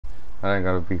I ain't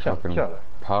gotta be fucking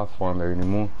Pathfinder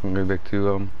anymore. I'm going back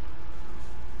to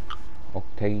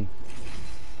Octane.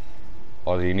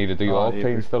 Oh, do you need to do your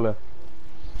Octane still there?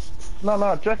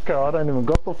 No, Jack, I don't even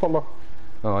got the fella.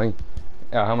 Oh, hey.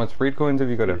 Yeah, how much breed coins have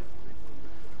you got there?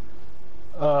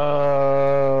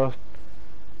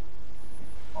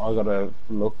 I gotta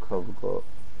look. I've got.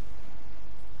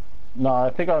 No, I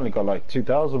think I only got like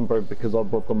 2,000, bro, because I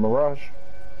bought the Mirage.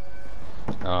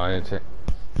 Oh, that's it.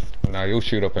 No, you'll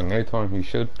shoot up in no time. You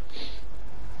should.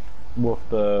 With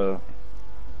the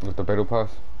battle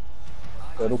pass.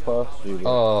 Battle pass.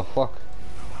 Oh fuck.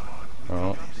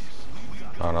 Oh.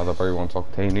 Another bro wants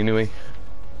Octane anyway.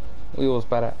 We always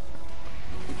better.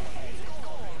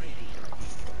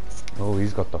 Oh,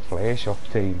 he's got the flash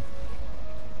Octane.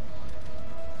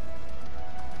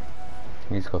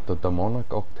 He's got the demonic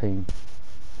Octane.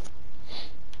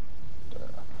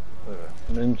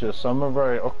 Ninja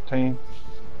Samurai Octane.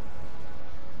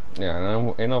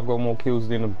 Yeah, and I've got more kills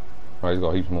than him. Oh, he's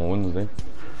got heaps more wins then.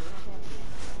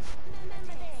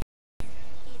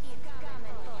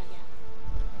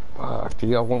 Fuck,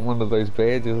 gee, I want one of those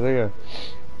badges there.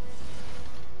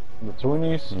 The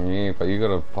 20s? Yeah, but you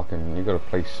gotta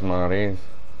play smart ass.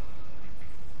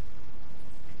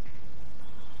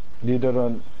 You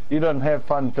don't have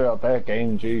fun throughout that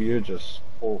game, G. You're just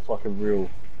all fucking real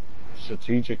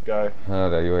strategic guy. Oh,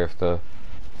 that you have to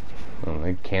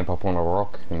camp up on a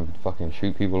rock and fucking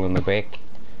shoot people in the back.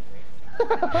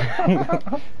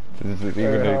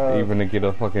 even to get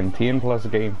a fucking 10 plus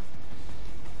game.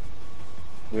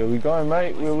 Where we going,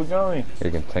 mate? Where we going?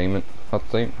 You can tame it. Hot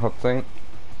seat.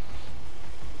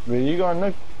 Where you going,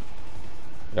 Nick?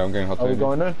 Yeah, I'm going hot seat. Are we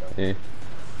going in? Yeah.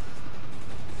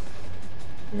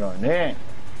 We're going there.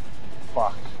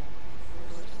 Fuck.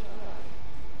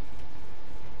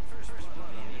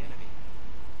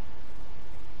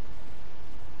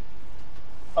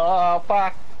 Oh,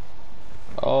 fuck.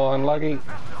 Oh, unlucky.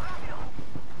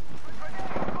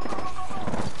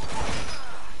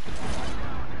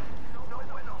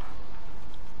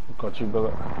 Got you,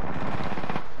 brother.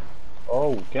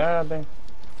 Oh, goddamn.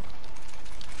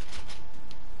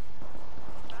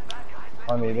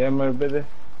 I need ammo, baby.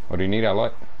 What do you need,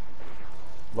 Allight?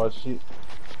 Light shit.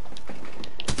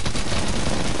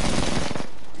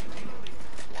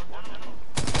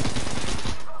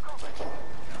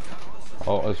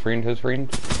 Oh, his friend.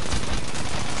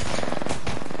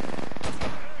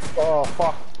 Oh,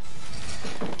 fuck.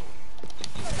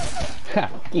 Ha,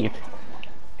 get.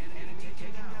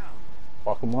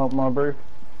 Fuck him up, my bro.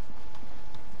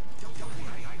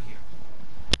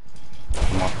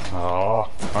 Oh,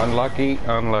 unlucky.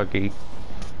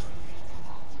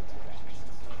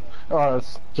 Oh,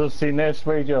 it's just seen that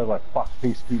speed, I was like, fuck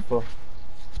these people.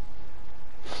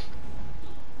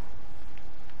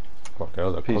 Fuck, that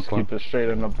was a quick one. Peacekeeper straight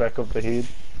in the back of the head.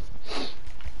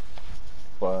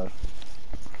 But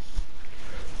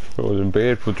It wasn't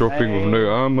bad for dropping with no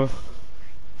armor.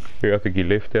 Yeah, I think he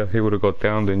left there. He would have got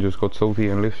down, then just got salty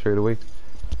and left straight away.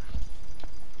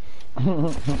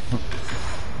 Cold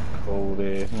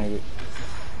ass nigga.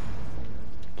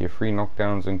 Get 3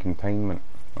 knockdowns and containment.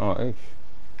 Oh, ish.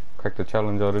 Cracked the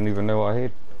challenge I didn't even know I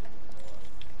had.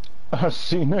 I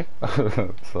seen it.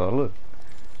 Solid.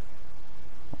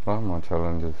 I like my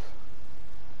challenges.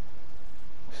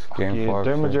 Scan Yeah, 5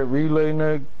 damage at relay,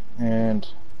 Nick, and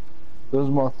this is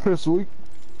my first week.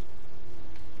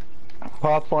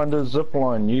 Pathfinder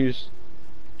zipline used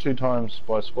 2 times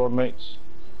by squad mates.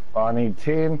 I need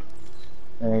 10,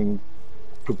 and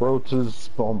Gibraltar's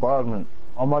bombardment.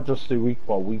 I might just do week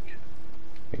by week.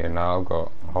 Yeah, now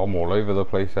I'm all over the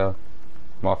place now.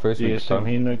 My first week's done.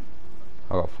 Here, Nick.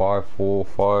 I got 5, 4,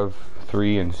 5,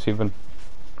 3 and 7.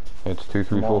 It's 2,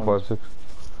 3, 4, 5, 6.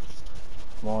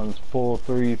 Mine's 4,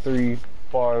 3, 3,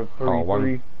 5, 3, Oh,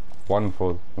 3. 1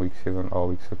 for week 7,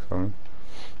 week 6 I mean.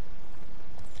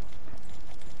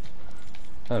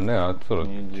 And now I sort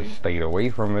of just stayed away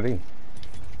from it, eh?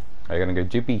 Are you gonna go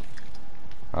Jippy?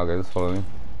 I'll go this fellow then.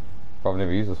 I've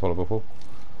never used this fellow before.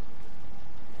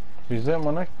 Who's that,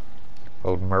 my neck?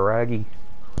 Old Miragi.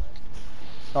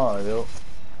 Oh, yeah.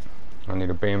 I need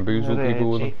to bamboozle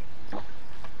people with him.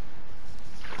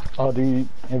 Oh,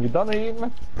 have you done it yet,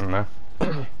 man? No.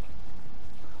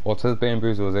 What's his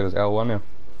bamboozle? Is that his L1 now?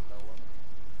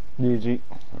 Yeah, G.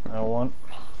 L1.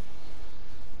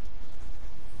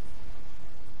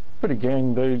 Pretty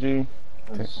gang though, G.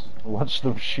 Watch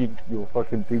them shoot your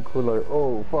fucking decoy like,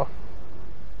 oh fuck.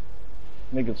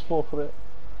 Niggas fall for that.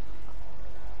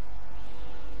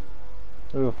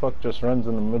 Who the fuck just runs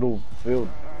in the middle of the field?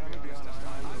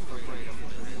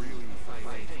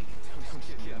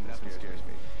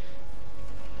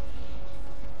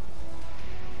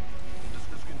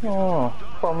 Oh,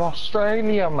 from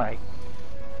Australia, mate.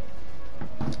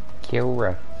 Kia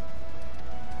ora.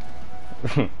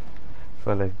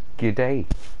 Fella, good day.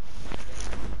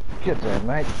 Good day,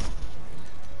 mate.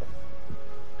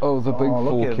 Oh, the big Oh,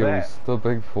 look 4 at kills. that. The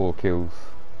big 4 kills.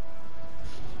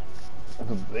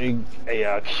 The big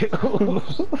AR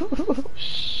kills.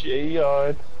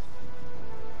 Shit.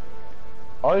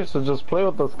 I used to just play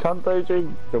with this cunt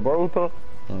AJ, Gibraltar.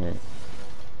 Yeah.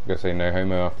 Guess say no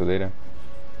homo after that, eh?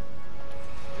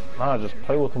 Nah, I just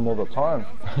play with him all the time.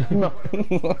 No.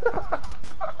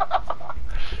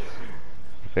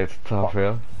 That's tough,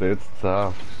 yeah. That's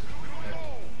tough.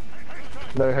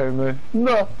 No homo.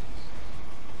 No.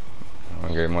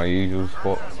 I get my usual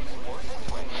spot.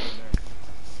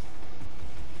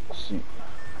 See.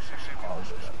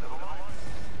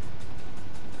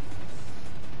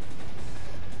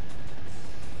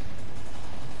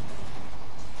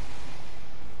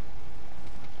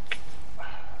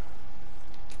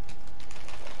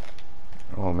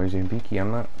 Oh, Mozambique,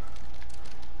 I'm not.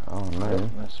 Oh no. Yep,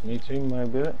 that's me too, my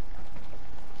bit.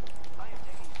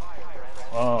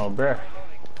 Oh, bruh.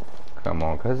 Come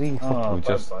on, cuzzy. Oh,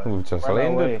 We've just Run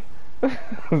landed. away.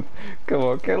 Come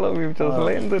on, kill him, we've just Oh.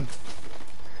 landed.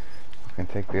 I can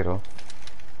take that off.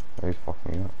 Oh, he's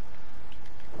fucking me up.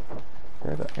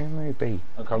 Where the ammo be?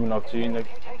 I'm coming up to you, Nick.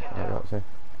 Yeah, that's it.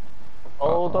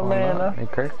 Oh, the man. No, he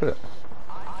cracked it.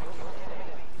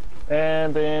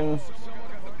 And then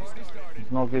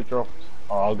he's not get dropped.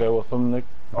 Oh, I'll go with him, Nick.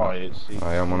 Oh, yeah, see.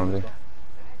 Oh, yeah, I'm on him there.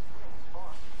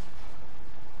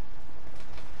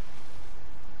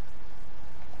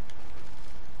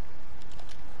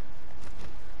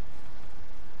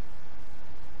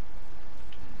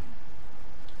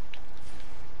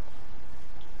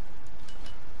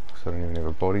 So I don't even have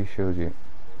a body shield yet.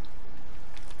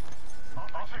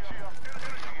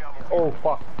 Oh,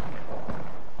 fuck.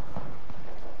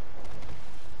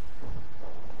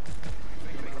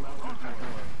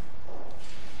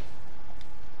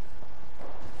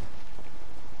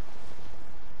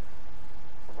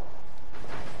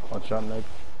 Watch out, Nick.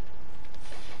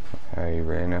 Hey,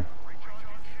 Raina.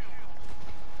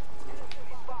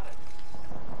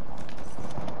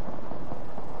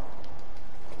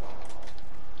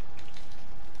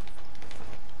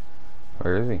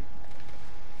 Where is he?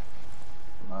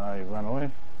 Nah, he ran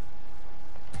away.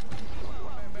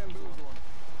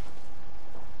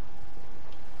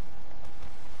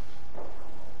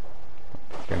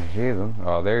 I can hear them.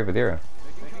 Oh, they're over there.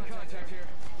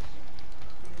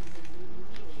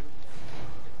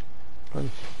 Please.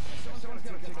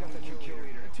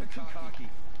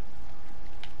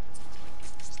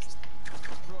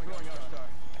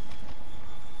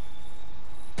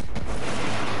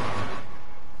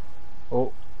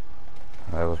 Oh.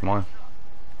 That was mine.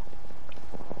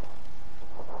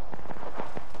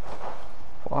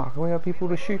 Fuck, we have people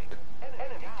to shoot.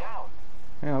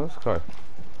 Yeah, let's go.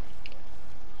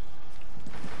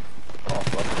 Oh,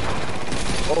 fuck.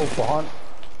 Oh, behind.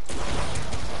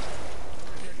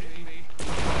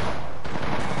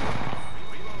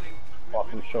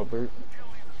 Fucking shot boot.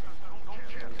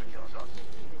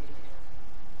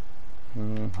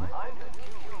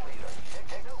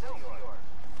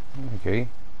 Okay,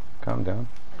 calm down.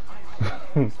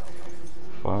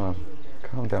 Fine,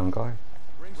 calm down, guy.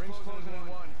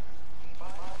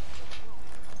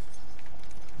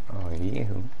 Oh yeah.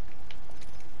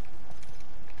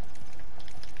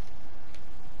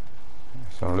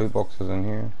 Some loot boxes in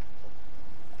here.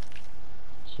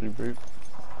 See boot.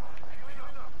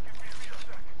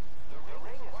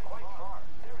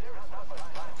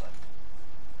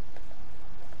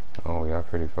 Oh, we are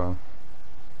pretty far.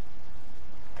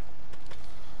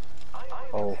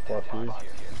 Oh, fuck you.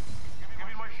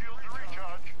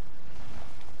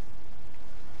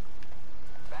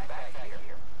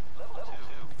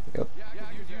 Yep.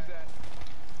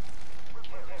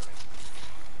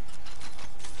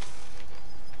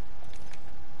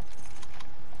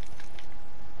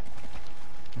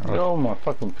 Yo, my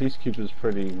fucking peacekeeper's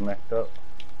pretty macked up.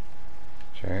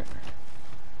 Check.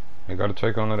 You got a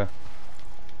check on it.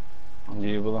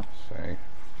 Yeah, brother. Say.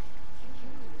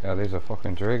 Yeah, there's a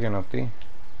fucking dragon up there.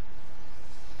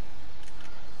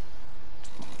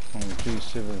 And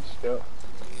G7 scout.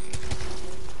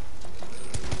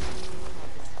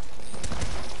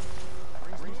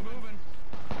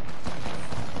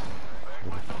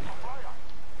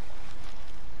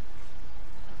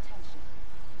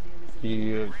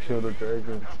 He killed a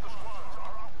dragon.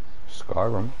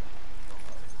 Skyrim.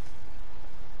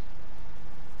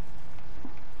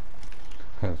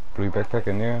 There's blue backpack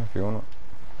in there if you want it.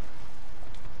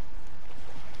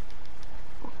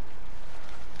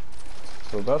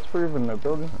 So that's for even the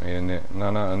building? In the,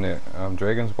 no, in the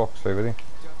Dragon's box over there.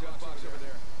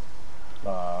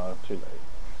 Too late.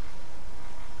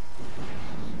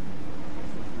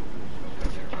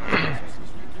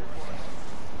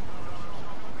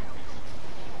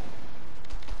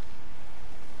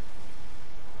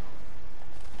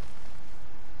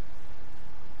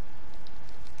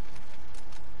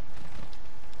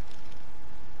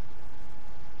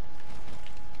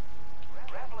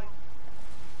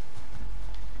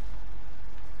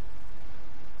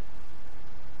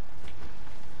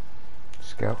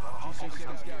 Scout.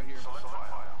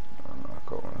 I'm not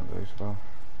got one of those though.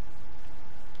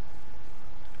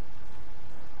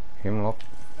 Hemlock.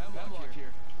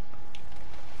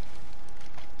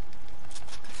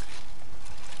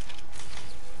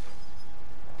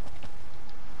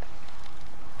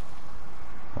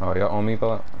 Oh, yeah, on me,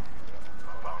 but.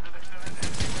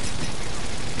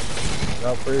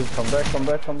 No, please, come back, come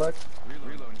back, come back.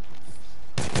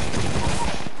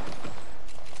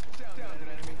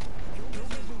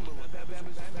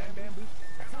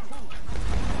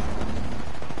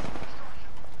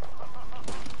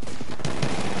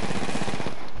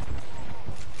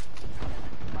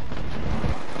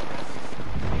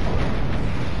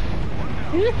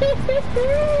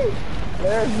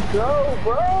 Let's go,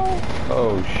 bro!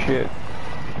 Oh shit.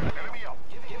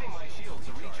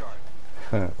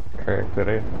 Cracked it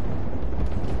in.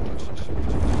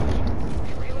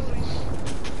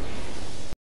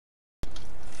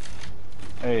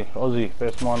 Hey, Ozzy,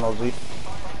 best man, Ozzy.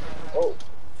 Oh.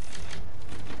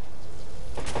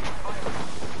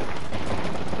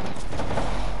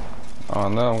 Oh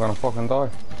no, I'm gonna fucking die.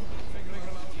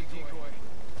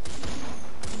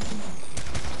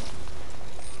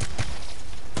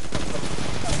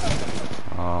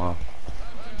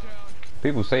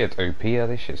 People say it's OP, yeah,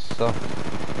 this shit sucks.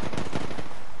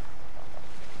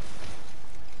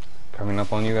 Coming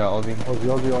up on you, Ozzy. Ozzy,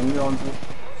 on you, on you.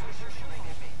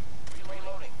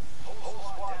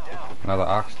 Another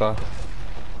arc star.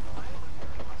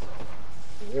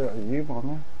 Yeah, you,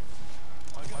 man.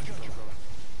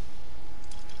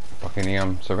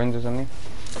 Fucking syringes in there.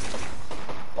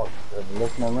 Fuck,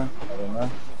 look, man. I don't know.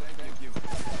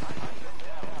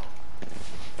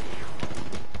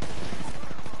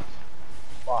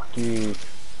 Fuck you.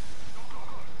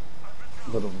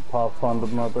 Little Pathfinder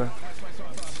mother.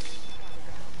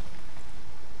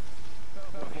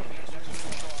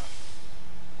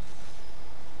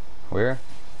 Where?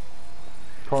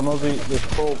 Ozzy, this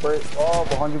cool break. Oh,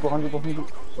 behind you.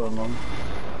 Sorry, man.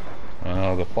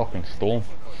 Oh, the fucking storm.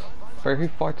 Wait, who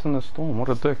fights in the storm? What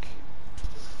a dick.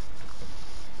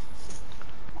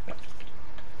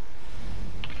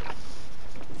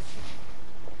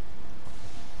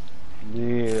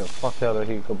 Yeah, fuck out of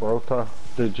here, Gibraltar.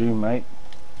 Did you, mate?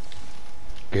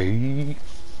 Gay.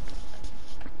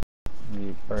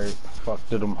 Yeah, bro. Fuck,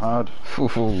 did him hard.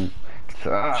 Fuck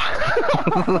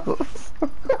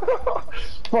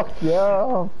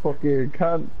yeah, fucking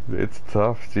cunt. It's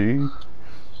tough, G.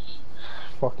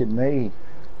 Fucking me.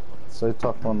 So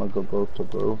tough on the Gibraltar,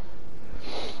 bro.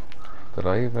 Did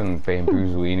I even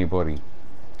bamboozle anybody?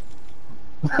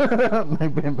 No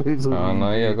bamboozle. Oh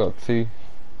no, yeah, I got two.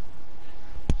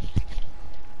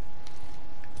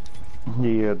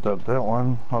 Yeah, that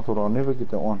one. I thought I'll never get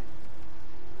that one.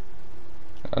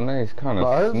 I know he's kind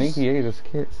of sneaky, eh, this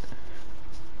kid.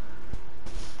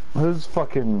 His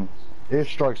fucking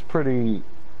airstrike's pretty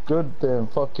good than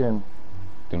fucking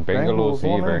Then Bangalore's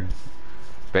here, bro.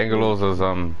 Bangalore's is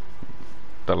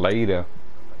the later.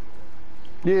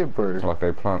 Yeah, bro. Like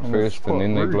they plant first and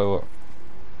then they blow up.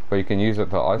 But you can use it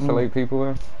to isolate people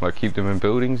there, like keep them in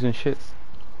buildings and shit.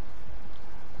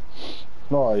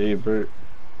 Oh yeah, bro.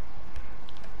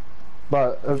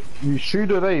 But if you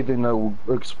shoot it, eh, then it'll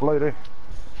explode, eh?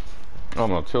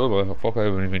 I'm not sure, but fuck, I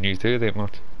haven't even used her that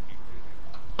much.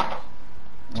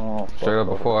 Oh, Straight up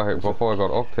before I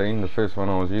got Octane, the first one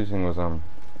I was using was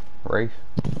Wraith.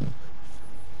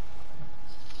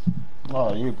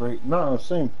 Oh, yeah, great. No,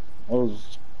 same. I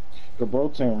was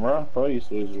Gibraltar and Wrath. I used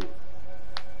to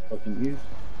fucking use.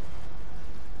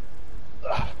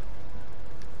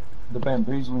 The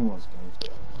bamboozling was good.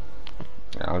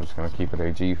 Yeah, I'm just gonna keep it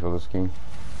AG for this game.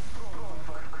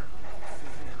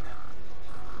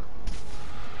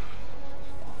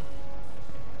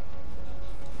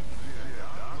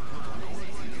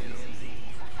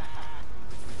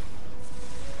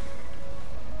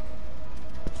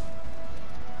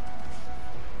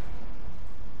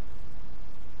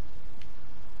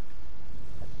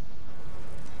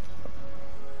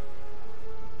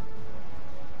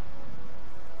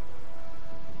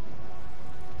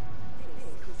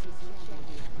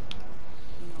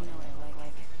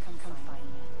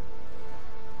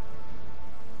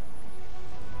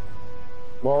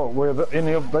 Well, were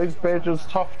any of these badges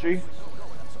tough, G?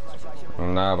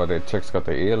 Nah, but that chick's got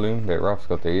the heirloom. That rough's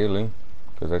got the heirloom.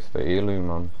 Because that's the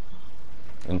heirloom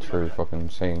intro fucking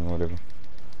saying, whatever.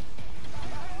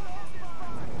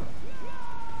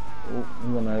 Oh,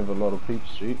 I'm gonna have a lot of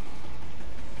peeps, G.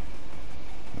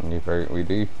 Yeah, we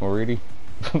do already.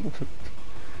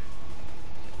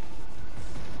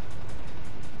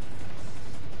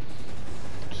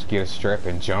 Just get a strap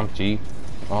and jump, G.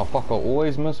 Oh fuck, I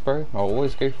always miss, bro. I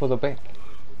always go for the back.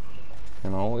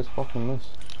 And I always fucking miss.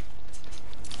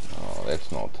 Oh,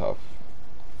 that's not tough.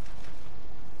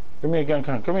 Come here again,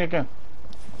 come here again.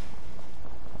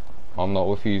 I'm not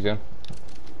with you, Zen.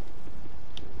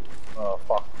 Oh,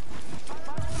 fuck.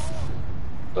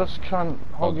 This cunt.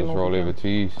 I'll just roll over to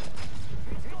you.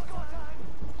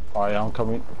 Oh yeah, I'm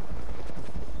coming.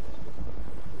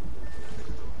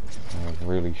 I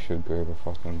really should grab a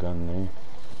fucking gun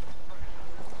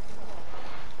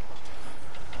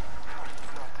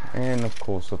there. And of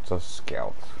course it's a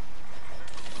scout.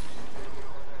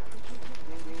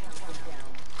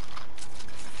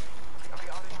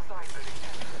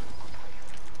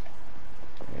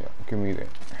 Yeah, give me that.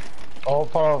 Oh,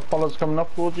 fellas coming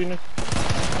up towards you, Nick.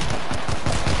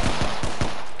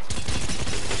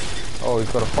 Oh,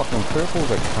 he's got a fucking purple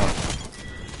that cunt.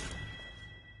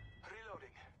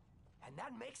 Reloading. And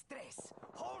that makes tres.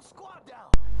 Whole squad down.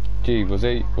 Gee, was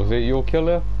that your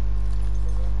killer?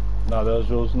 No, that was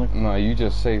yours, Nick. No, you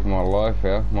just saved my life,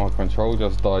 yeah. My control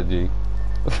just died, G.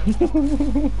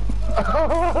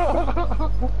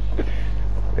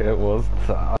 It was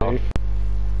tough.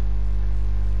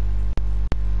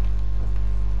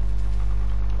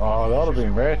 Oh, that would have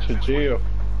been ratchet, G.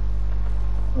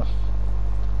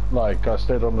 Like, I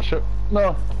stayed on the ship.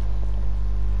 No.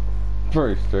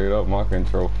 Bro, straight up, my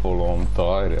control full on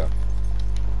died, yeah.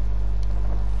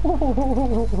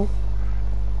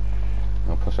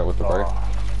 I'll push out with the brake.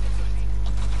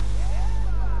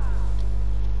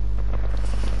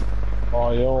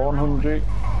 Oh, yeah, on him, G.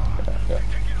 Yeah.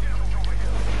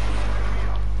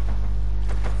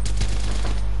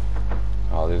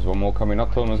 Oh, there's one more coming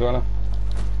up to him as well.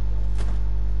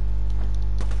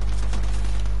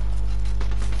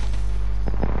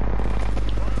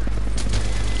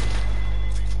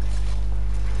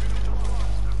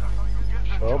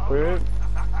 Stop it.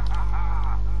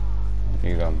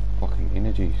 Need fucking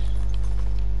energies.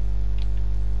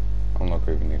 I'm not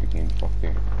grabbing it again, fuck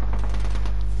you.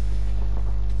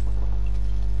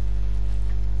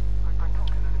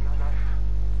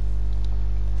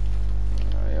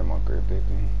 Yeah, I might grab that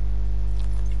then.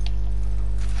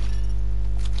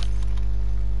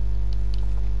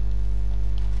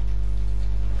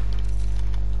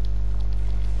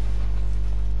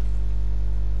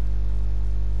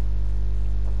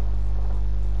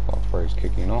 Fuck, bro's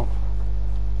kicking off.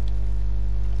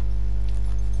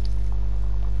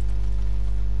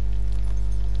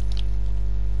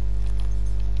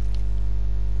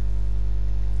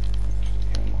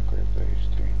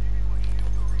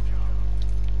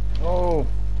 Oh,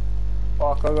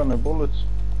 fuck, I got no bullets.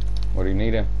 What do you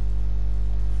need him?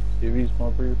 Heavy's my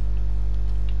brief.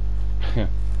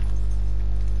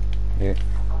 Yeah.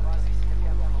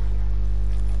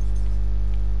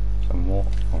 Some more.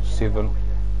 Oh, 7.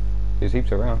 There's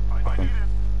heaps around.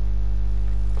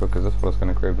 Quick, because this was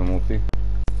going to grab them all too.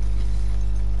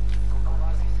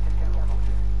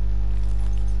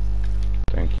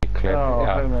 Don't get clapped. Oh,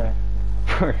 Yeah. hey man.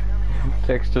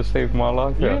 Tex just saved my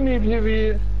life. You Yeah.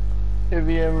 need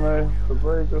heavy ammo for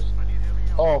bro, just...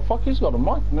 Oh, fuck, he's got a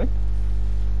mic, Nick.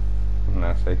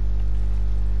 Nah, see.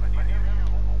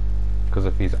 Because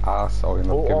if he's ass, I'll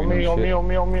end up giving him shit.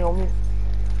 On me.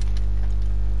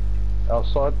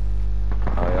 Outside.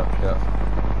 Oh, yeah.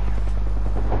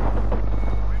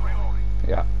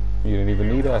 Yeah. You didn't even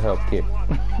need our help, kid.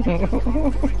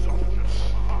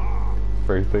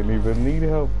 First, didn't even need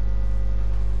help.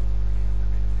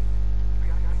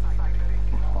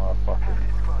 Oh, fuck it.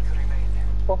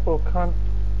 Fuck off, cunt.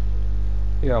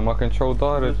 Yeah, my control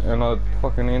died and I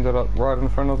fucking ended up right in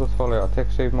front of this fella.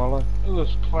 Tex saved my life. Look at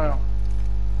this clown.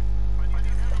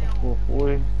 Fuck off,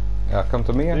 boy. Yeah, come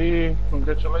to me, yeah. Gee,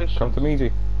 congratulations. Come to me,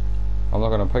 G. I'm not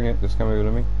gonna ping it, just come over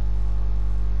to me.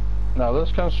 No,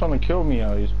 this cunt's trying to kill me,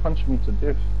 he's punching me to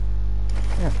death.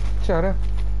 Yeah, shout out.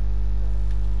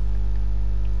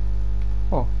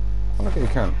 Oh, look at you,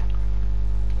 cunt.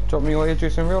 Drop me your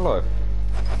address in real life.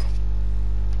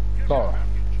 Oh.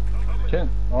 Can't.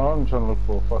 Oh, I'm trying to look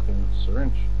for a fucking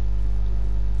syringe.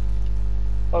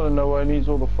 I don't know why he needs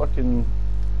all the fucking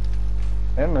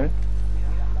ammo.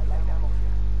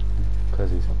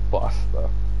 Because he's a buster.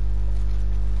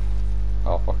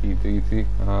 Oh, fuck you, DT.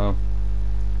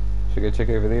 Should go check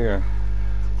over there.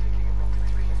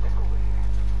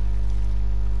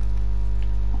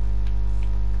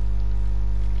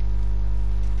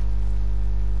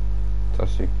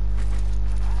 Touched you.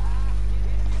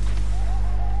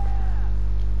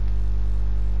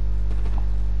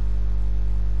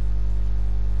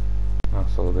 Oh,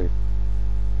 so they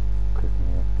picked me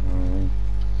up. You know what I mean?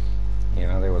 You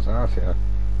know, there was us here.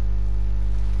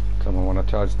 Someone want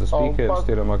to charge the speaker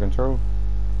instead of my control.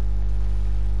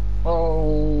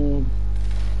 Oh,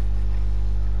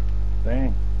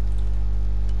 dang.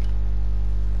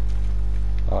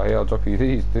 Oh yeah, I'll drop you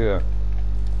these too.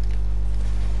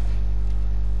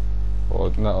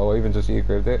 Or no, or even just you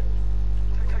grab that.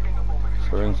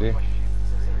 Syringe here.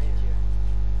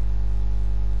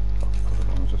 I'll put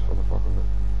it on just for the fuck of it.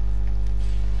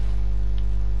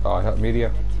 Oh, help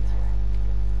media.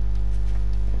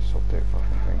 Yeah, stop that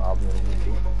fucking thing. I'll be able to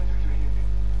do it.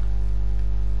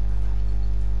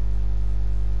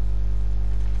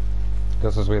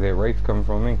 This is where their rates come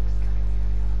from, me.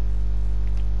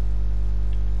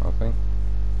 I think.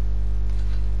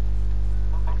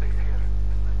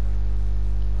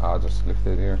 I'll just lift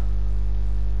it here.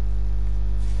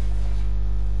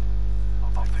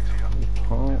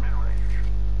 Oh.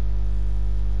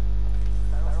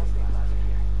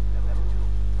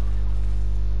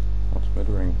 What's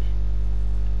mid-range?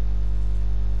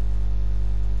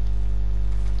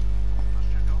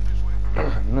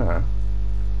 Nah.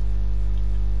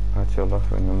 Had je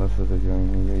lachen en dan is het dat jij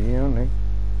niet weer hier, nee.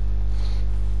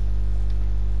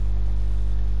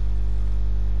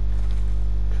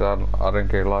 So I don't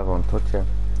care live on Twitch, yeah.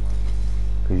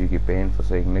 Cause you get banned for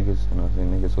saying niggas, and I say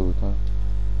niggas all the time.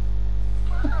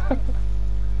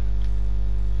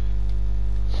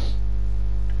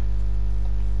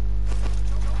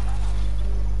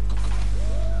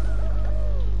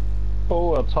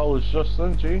 Oh, that's how it's just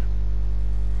in, G.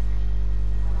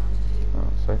 Oh,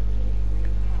 safe.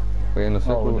 We're in the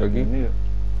circle we didn't again. need it.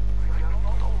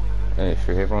 Hey,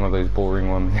 should we have one of those boring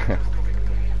ones?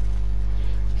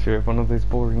 Should we have one of those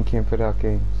boring camp it out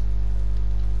games?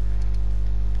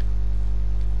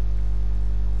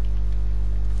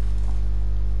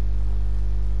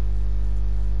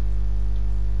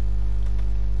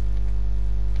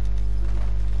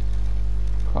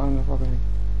 Climb the fucking thing.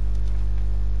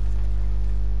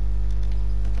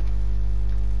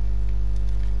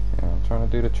 Yeah, I'm trying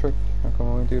to do the trick. How come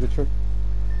I won't do the trick?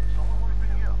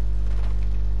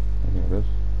 Here it is.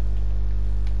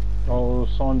 Oh,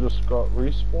 someone just got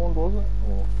respawned, was it?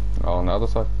 Or Oh, on the other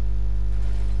side.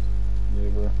 yeah,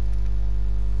 bro.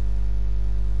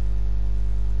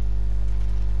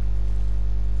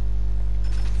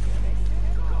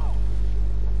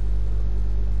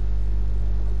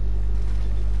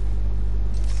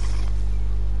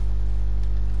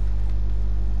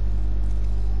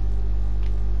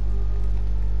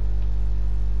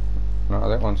 No,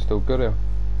 that one's still good here.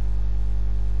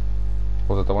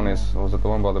 Was it the one was it the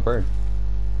one by the bird?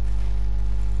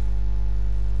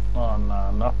 Oh,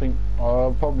 no, nothing.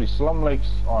 Probably Slum Lakes.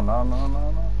 Oh, no.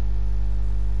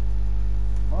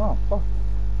 Oh, fuck.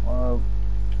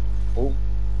 Oh.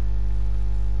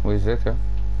 Where's that, yeah?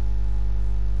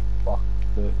 Fuck.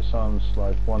 It sounds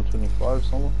like 125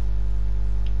 somewhere.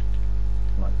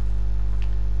 Like.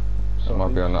 It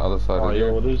might be on the other side Oh, of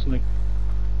yeah, here. it is, Nick.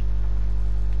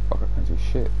 Fuck, I can't see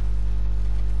shit.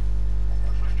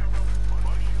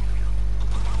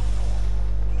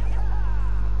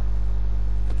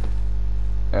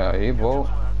 Yeah, he ball.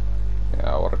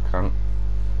 Yeah, what a cunt.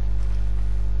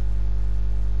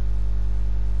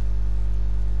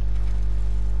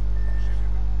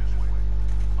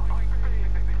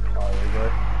 Oh, there you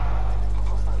go.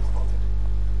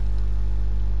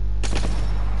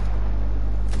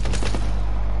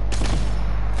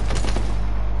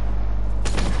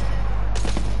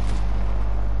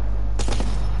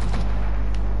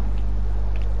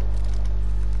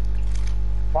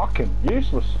 Fucking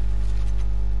useless.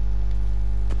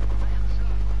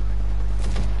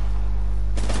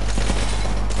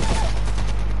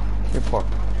 Get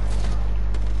fucked.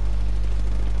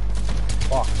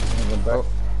 Fuck. Moving back. Oh.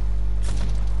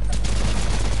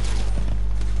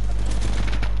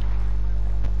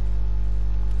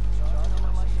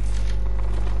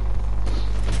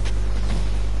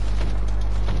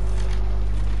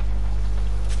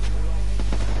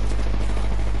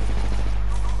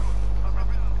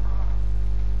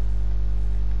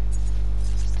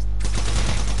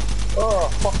 Oh,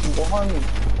 fucking behind me.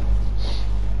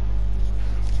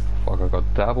 Fuck, I got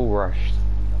double rushed.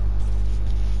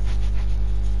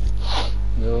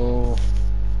 No.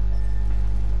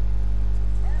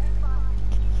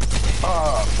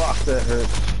 Ah, fuck, that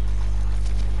hurts.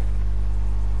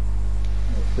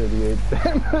 38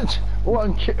 damage.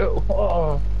 1 kill.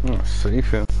 Oh. Oh,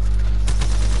 safe, yeah.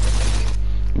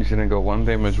 You shouldn't go 1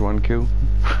 damage, 1 kill.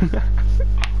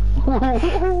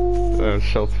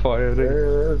 Shots fired,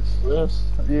 eh?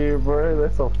 Yeah, bro,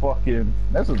 that's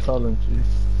a talent, G.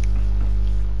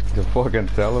 It's a fucking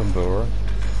talent, though, right?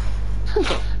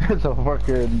 It's a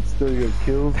fucking still your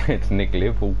kills. It's Nick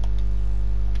Liverpool.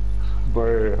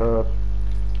 Bro,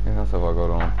 Yeah, that's how I got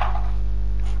on.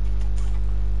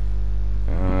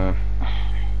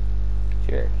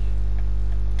 Check.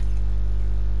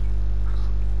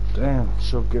 damn,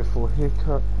 she'll get full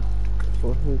haircut.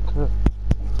 Full haircut.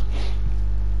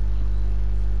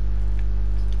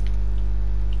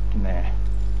 Nah.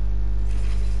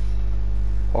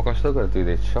 Fuck, I still gotta do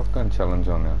this shotgun challenge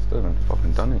on there. I still haven't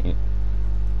fucking done it yet.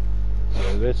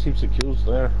 Yeah, there's heaps of kills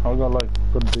there. I got like,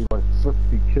 gonna do like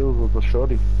 50 kills with the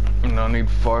shorty. And I need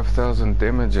 5,000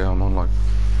 damage. Yeah, I'm on like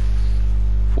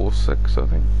 4-6, I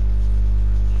think.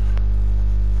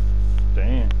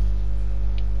 Damn.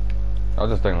 I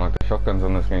just don't like the shotguns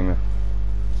on this game.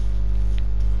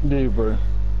 Yeah, bro.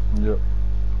 Yep.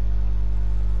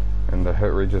 And the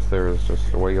hit register is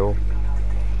just way off.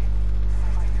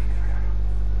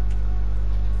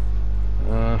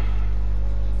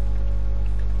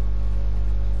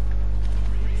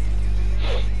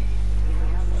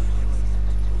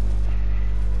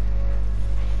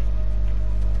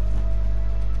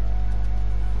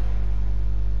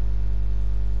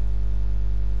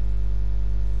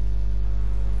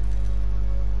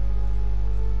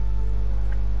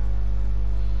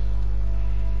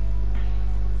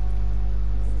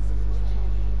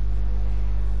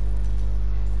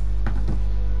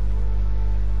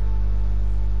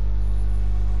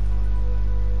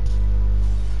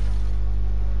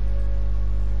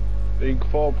 Big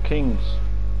Fob Kings.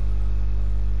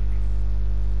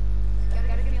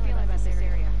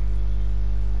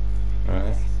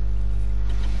 Alright.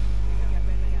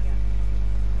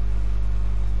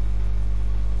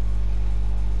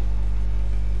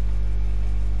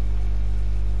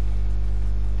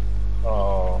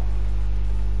 Oh,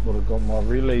 would have got my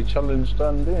relay challenge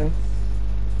done then.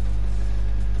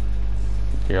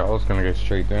 Yeah, I was gonna go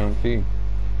straight down P.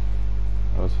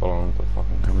 I was following the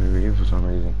fucking community for some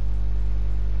reason.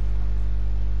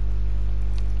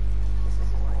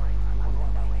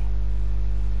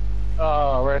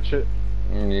 Ah, Ratchet.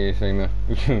 Yeah, same there.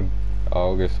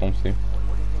 I'll get something.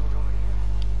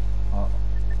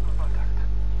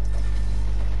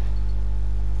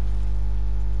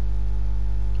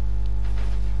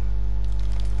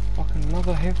 Fucking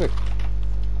another havoc. I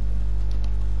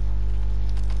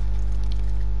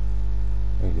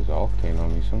think there's an octane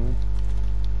on me somewhere.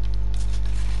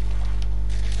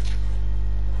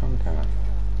 Okay.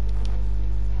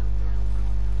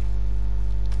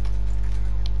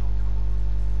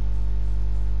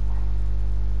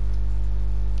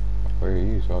 Where are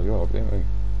you? So you're up there, aren't you?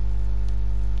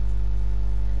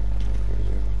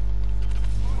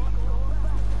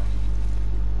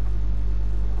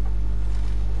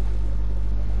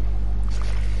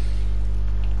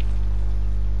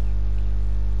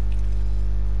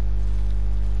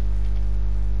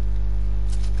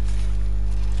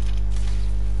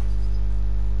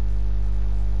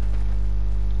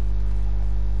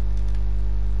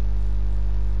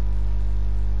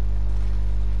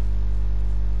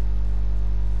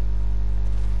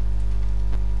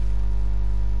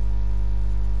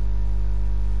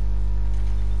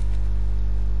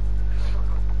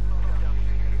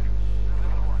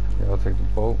 I'll take the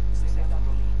boat.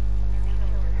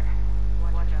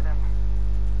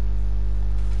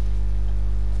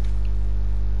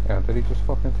 Yeah, did he just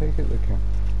fucking take it? Look him.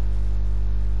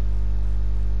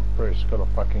 Bruce got a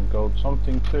fucking gold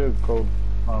something too. Gold,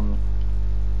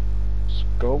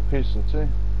 gold piece or two.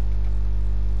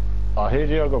 Oh, here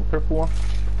you go, purple one.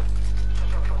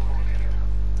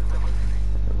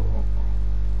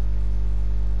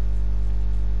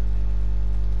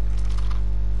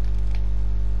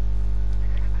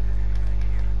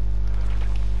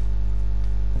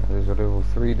 There's a level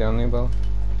 3 down there, Bella.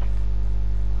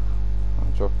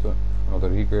 I dropped it. Oh,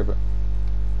 did he grab it?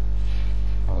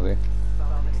 Oh, there.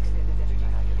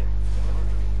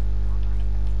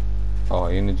 Oh,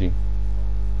 energy.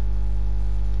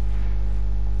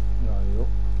 No, you.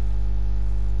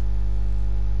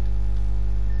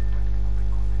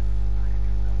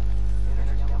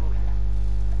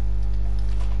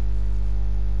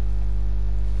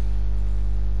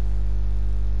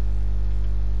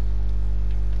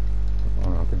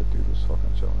 I'm not gonna do this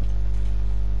fucking challenge.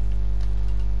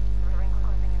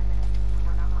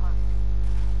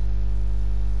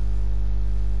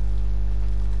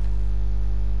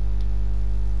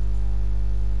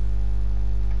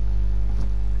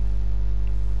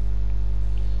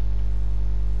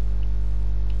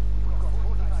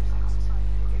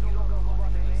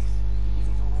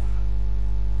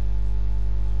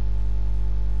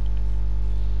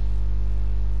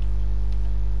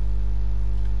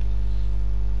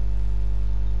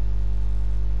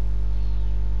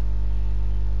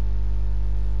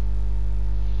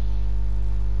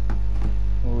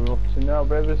 So now,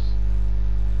 babies.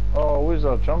 Oh, where's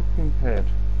our jumping pad?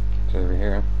 It's over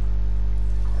here.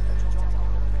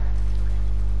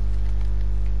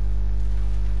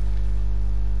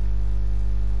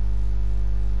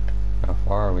 How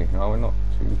far are we? Oh, we're not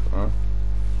too far.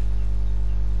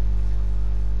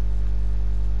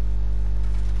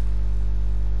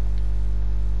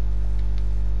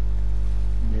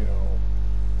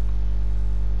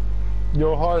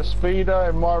 Your high speeder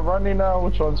and my running now,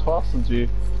 which one's faster to you?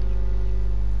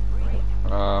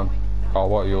 Oh,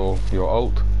 what, your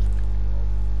ult?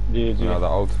 Yeah, No, the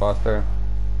ult's faster.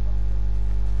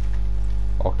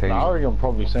 Octane. No, I reckon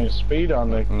probably same speed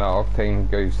on it. No,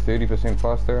 Octane goes 30%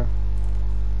 faster.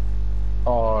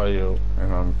 Oh, yeah.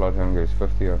 And Bloodhound goes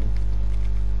 50, I think.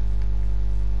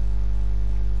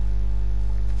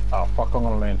 Oh, fuck, I'm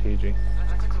gonna land TG.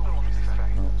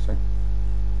 Let's see.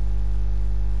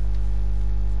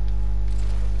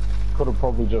 Could have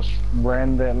probably just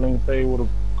ran that length there, would have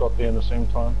got there in the same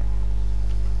time.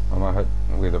 I might hit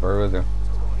where the bro is there.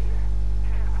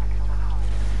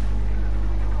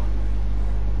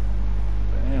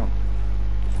 Damn.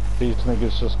 These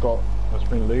niggas just it's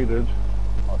been looted,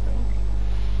 I think.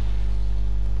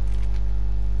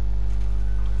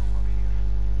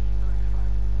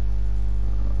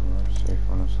 Let's see if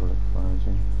I want to select fires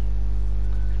in.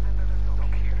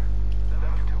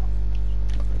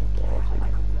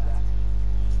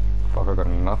 Fuck, I got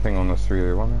nothing on this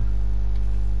 3-1.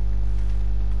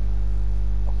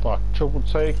 Fuck, triple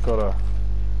take, got a...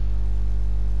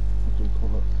 What do you call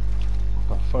it?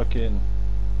 A fucking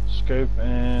scope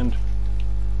and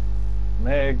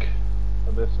mag.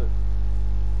 Oh, that's it.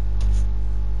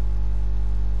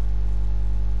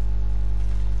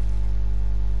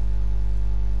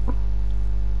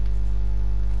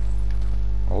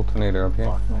 Alternator up here.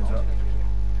 Fuck me up.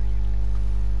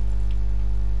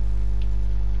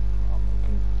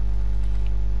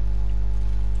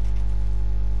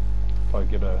 If I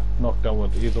get a knockdown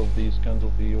with either of these guns,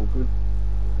 will be all good.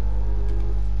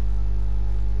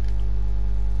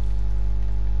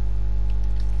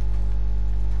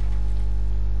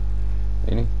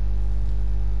 Any?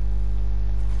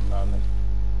 None.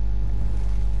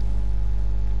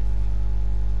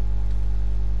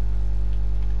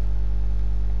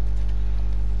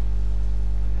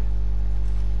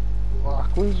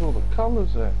 Fuck, where's all the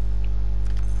colours at?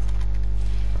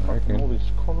 I Fucking all reckon. this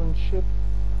common shit.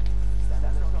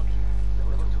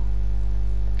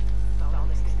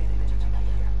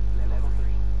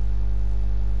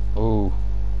 Ooh.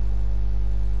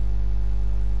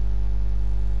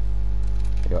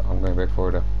 Yeah, I'm going back for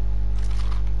it.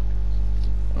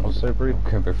 What's that, Bree? I'm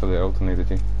going back for the alternator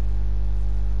team.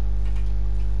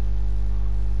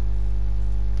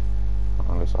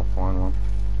 Unless I find one.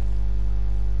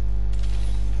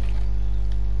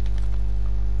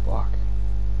 Fuck.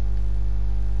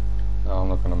 No, I'm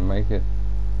not gonna make it.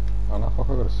 Oh no, fuck,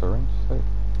 I got a syringe. Sick.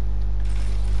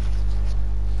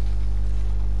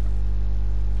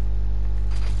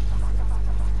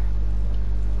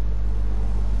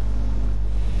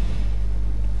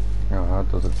 How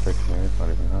hard does it take me? It's not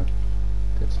even hard.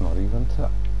 It's not even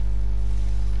tough.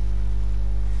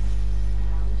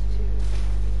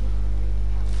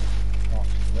 Oh,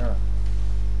 mirror.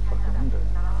 Fucking window.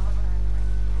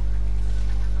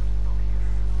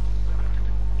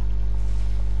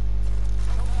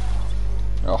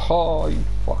 Oh, you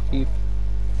fucking.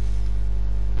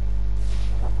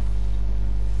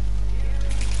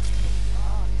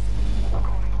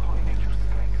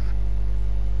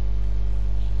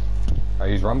 I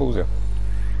use rumbles here.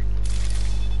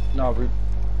 No, Bree.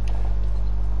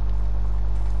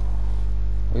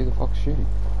 Where the fuck's shooting?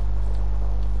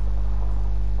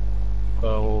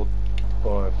 Oh,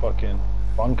 by fucking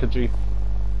bunker G.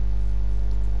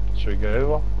 Should we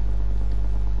go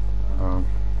over?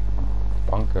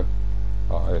 Bunker.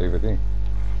 Oh, everything.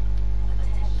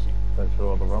 That's where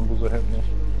all the rumbles are happening.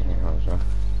 Yeah, I was right.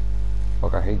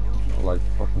 Fuck, I hate like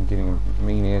fucking getting a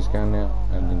mean ass gun now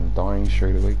and then dying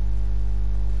straight away.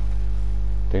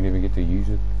 Don't even get to use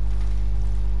it.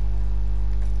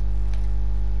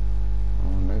 Oh,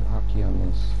 no hockey on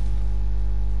this.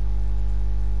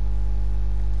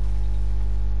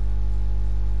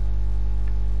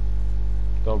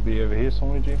 They'll be over here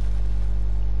somewhere, G.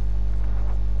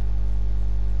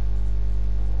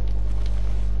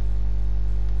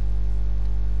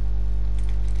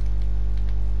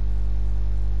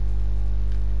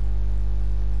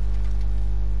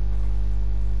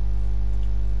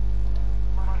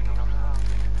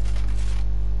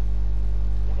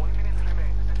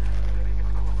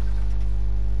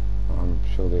 I'm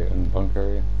sure they're in the bunker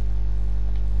area.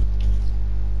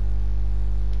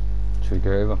 Should we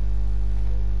go over?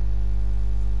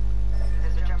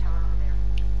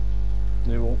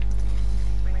 New.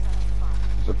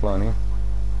 Zip line here.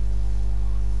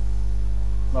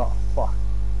 Oh, fuck.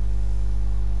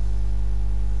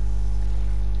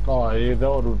 Oh, yeah, that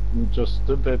would have just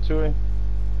stood there too, eh?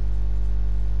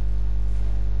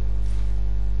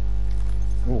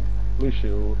 Oh, blue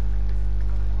shield.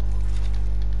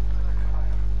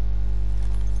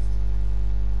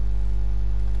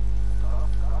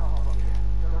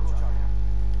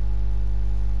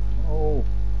 Oh.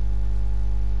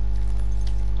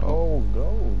 Oh,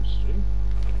 goes, see?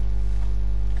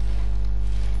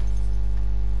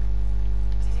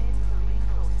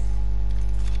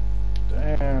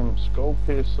 Damn, skull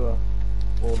piercer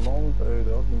or longbow,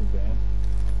 that would be bad.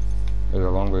 There's a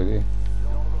long way there.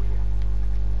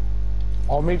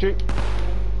 Oh, me too.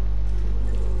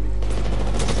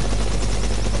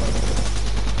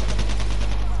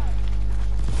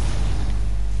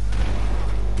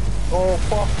 Oh,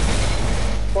 fuck.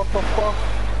 What the fuck?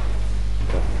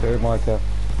 There's my tap.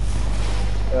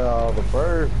 The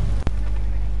bird.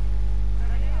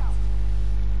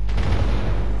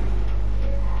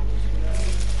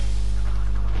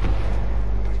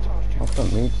 What's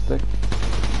that meat stick?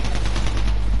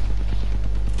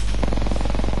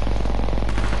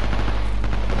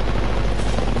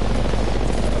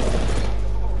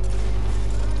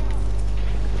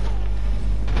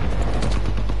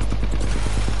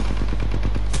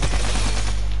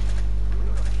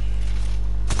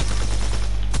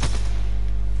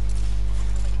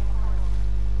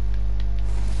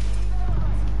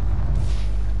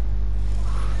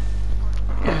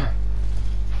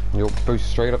 You'll boost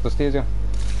straight up the stairs, yeah?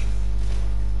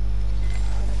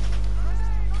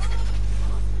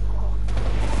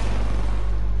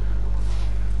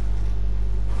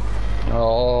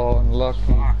 Oh, unlucky.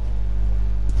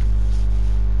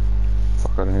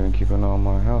 Fuck, I didn't even keep an eye on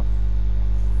my health.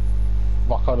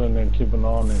 Fuck, I didn't even keep an eye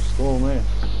on this storm, man.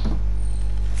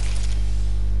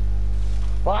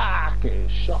 Fuck,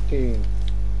 it's shocking.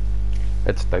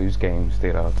 It's those games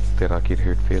that I get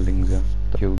hurt feelings in.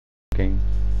 The kill game.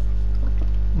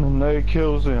 No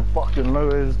kills and fucking low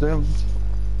as them.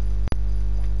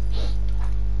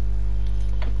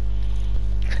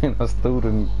 And I still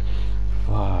didn't.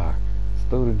 Fuck.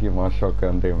 Still didn't get my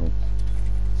shotgun damage.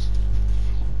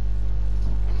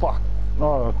 Fuck.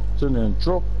 No, didn't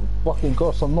drop. Fucking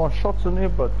got some nice shots in there,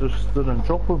 but just didn't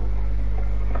drop them.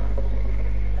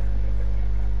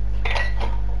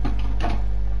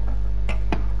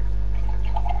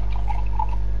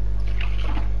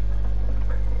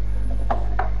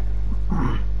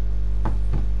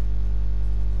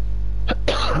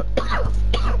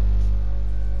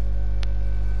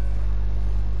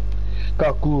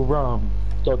 Kakuram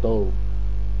Toto.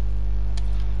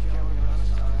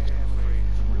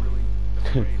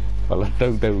 Fala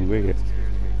Dodo, velho.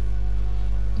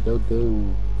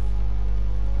 Toto.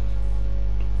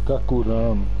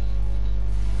 Kakuram.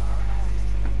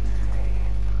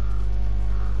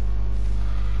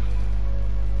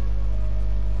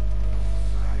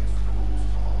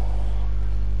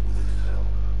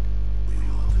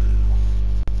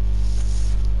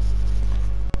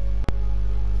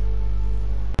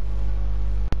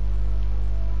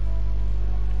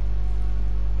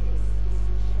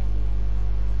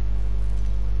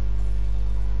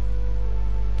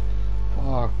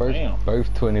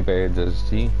 Both 20 badges,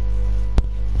 see?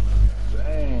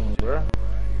 Dang, bruh.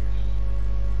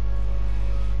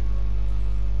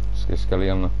 Let's get Scully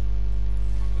on there.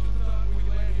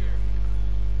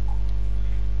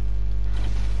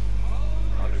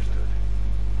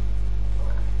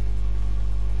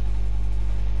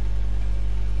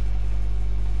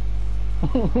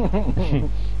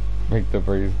 Make the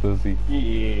breeze dizzy.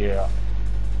 Yeah.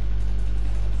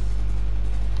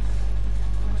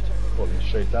 Pulling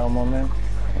straight down, my man.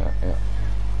 Yeah, yeah.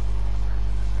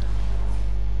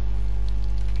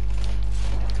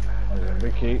 There's a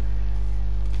big heat.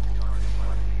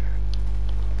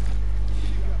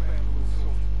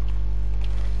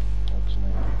 What's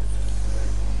new?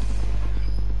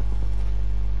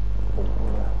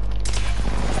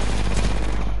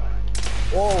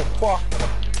 Oh, fuck!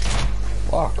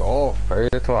 Fuck off, bro.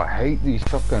 That's why I hate these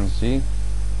shotguns, see?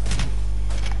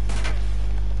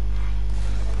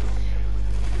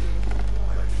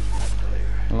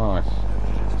 Nice.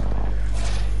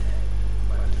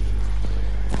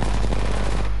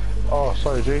 Oh,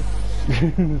 sorry, G.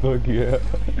 Fuck yeah.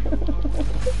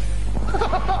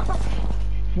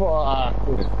 Fuck!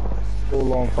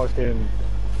 Full on fucking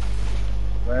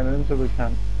ran into the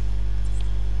camp.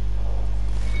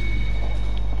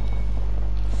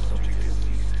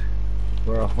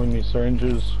 Bro, we need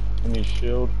syringes, we need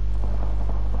shield.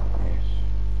 Yes.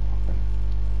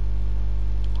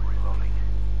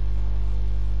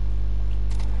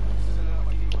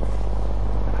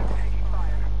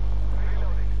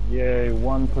 Yeah,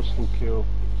 one pistol kill.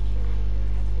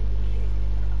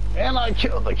 And I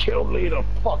killed the kill leader.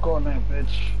 Fuck on that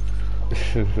bitch.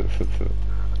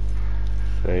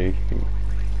 Safety.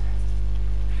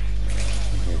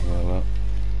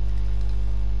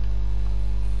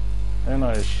 And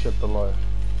I shit the life.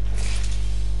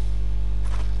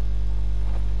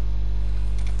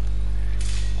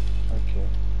 Okay.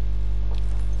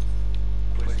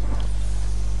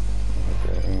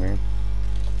 Okay, man.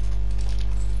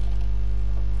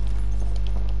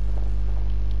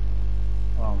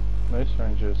 No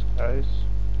syringes, guys.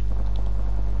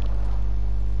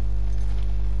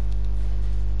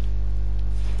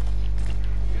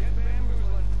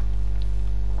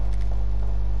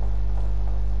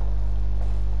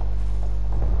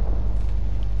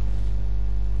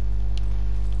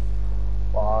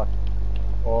 Fuck.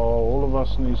 Oh, all of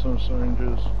us need some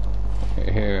syringes.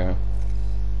 Yeah.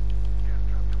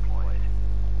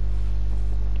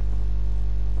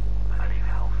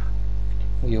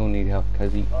 We all need help,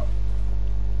 cuzzy.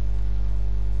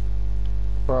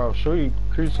 Bro, should we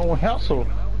create someone else or?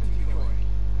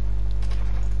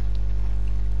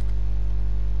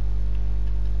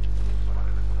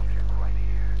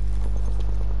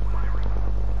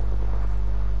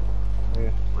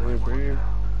 Yeah, breathe.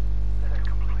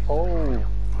 Oh,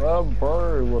 that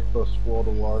bird with the squad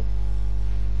alive.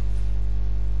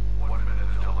 1 minute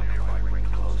until the nearby ring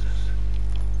closes.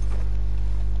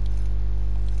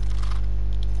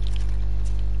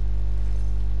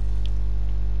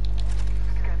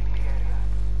 Scanning the area.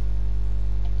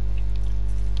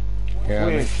 Yeah,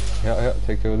 Wait. Nick. Yeah,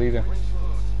 take the leader.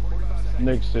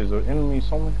 Nick says an enemy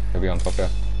somewhere. He'll be on top there.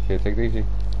 Okay, take it easy.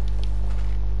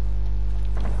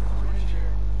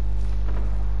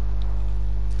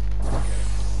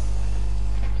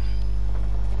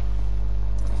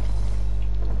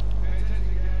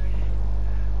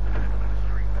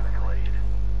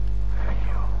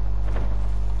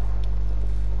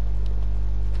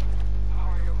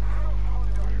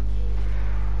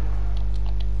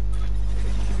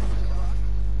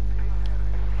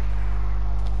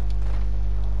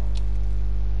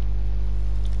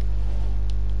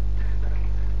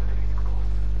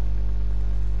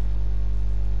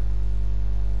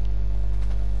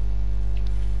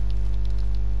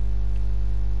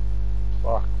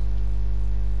 Fuck.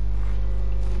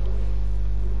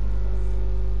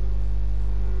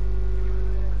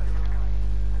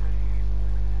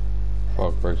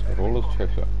 Fuck, brakes got all those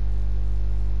checks up.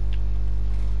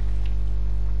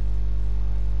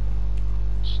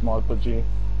 Sniper G.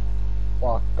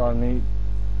 Fuck, I need.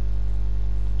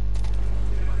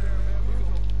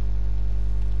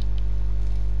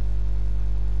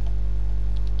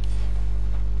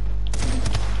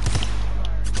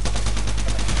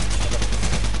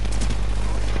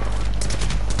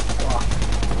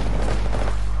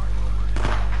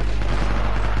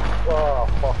 Oh,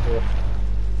 fuck it.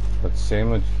 That's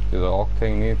sandwich. There's an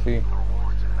octane near to you.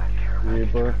 Yeah,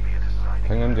 bro.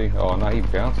 Ping him, D. Oh, no, he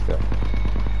bounced it.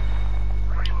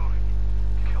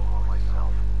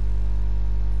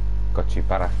 Got you,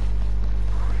 para.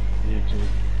 Yeah, G.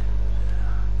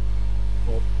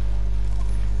 Oh.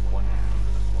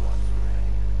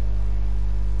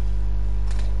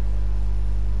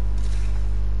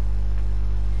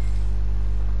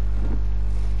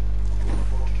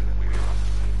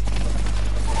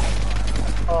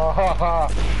 Oh, ha ha.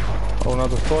 Oh, no,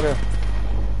 there's four there.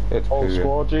 It's Old poo, yeah.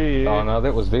 squad G, yeah. Oh, no,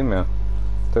 that was them, man.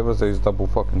 That was those double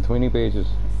fucking 20 pages.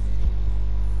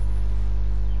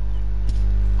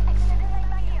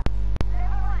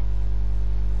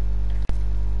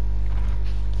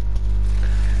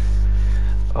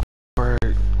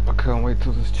 Alright, I can't wait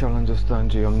till this challenge is done,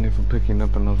 G. I'm never picking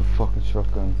up another fucking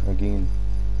shotgun again.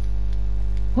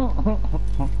 Did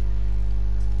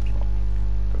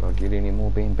I get any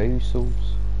more bamboozles?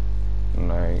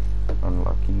 No,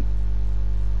 unlucky.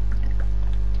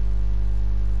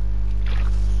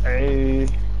 Hey,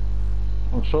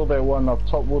 I'm sure that one up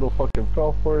top would have fucking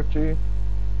fell for it, G.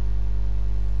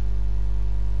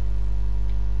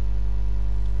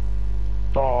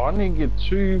 Oh, I need to get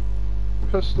 2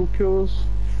 pistol kills.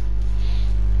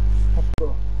 What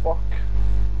the fuck?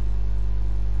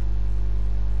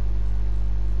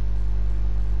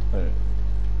 Hey,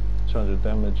 200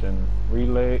 damage in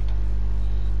relay.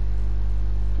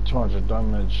 200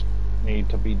 damage need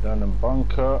to be done in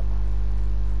bunker.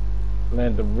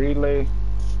 Land the relay.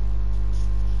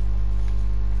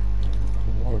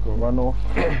 Run off.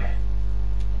 I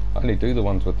only do the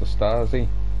ones with the stars, eh?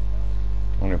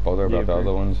 I don't bother about the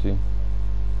other ones, yeah.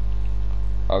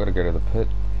 I gotta go to the pit.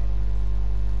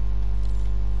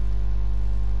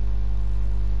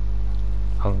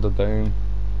 Hunt the dome.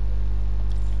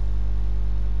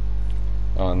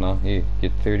 Oh no, yeah,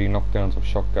 get 30 knockdowns of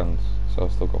shotguns. So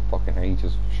I've still got fucking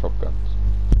ages of shotguns.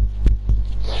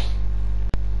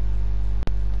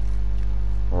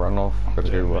 Run off,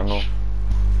 gotta do run off.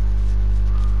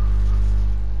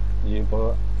 Yeah,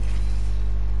 but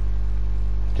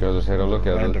Joe just had a look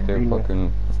at it, they're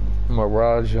fucking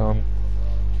Mirage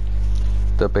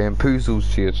the bamboozles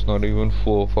here, it's not even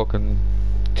for fucking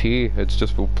tier, it's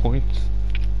just for points.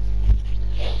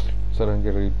 So I don't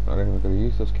even gotta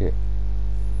use this kit.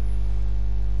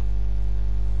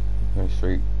 No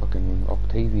straight fucking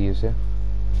Octavias, yeah.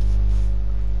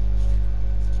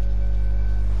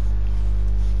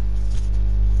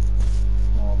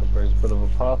 oh, the Bray's a bit of a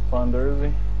pathfinder, is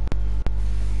he?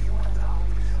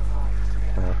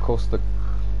 And of course the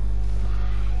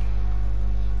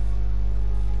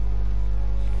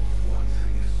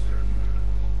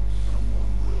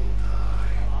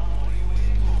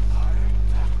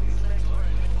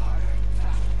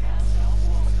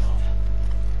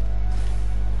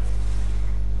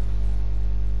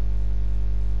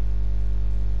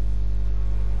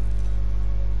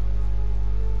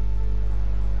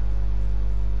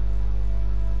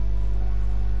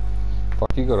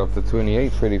fuck, you got up to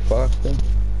 28 pretty fast then.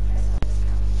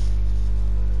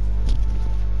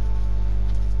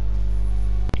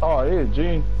 Oh yeah,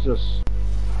 Gene, just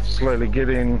slowly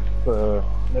getting the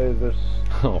nervous.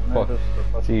 Oh fuck.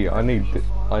 Gee, I need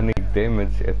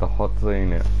damage at the hot zone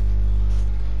now.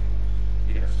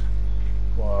 Yes.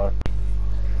 Like,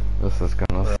 This is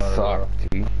gonna suck,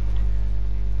 gee.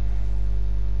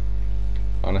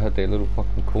 I'm gonna hit that little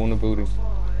fucking corner building.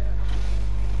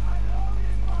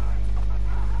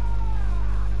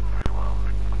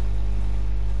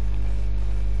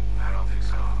 I don't think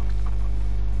so.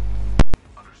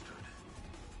 Understood.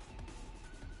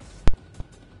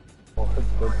 I'll hit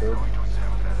the bird. Going to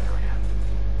examine that area.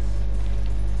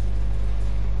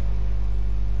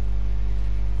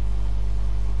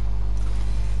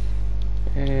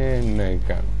 And no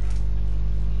gun.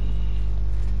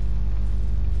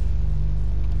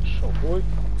 Shot boy.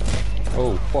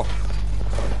 Oh fuck.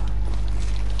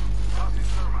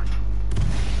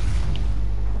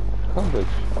 Coverage.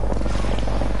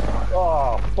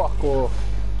 Oh, fuck off.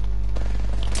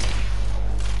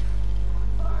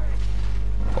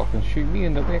 Fucking shoot me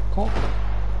in the back cock.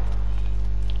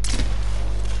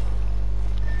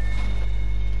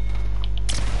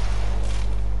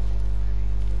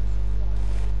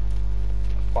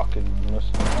 Fucking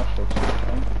missed my shots.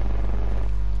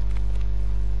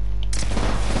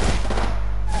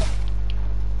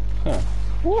 Huh.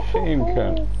 Shame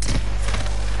cunt.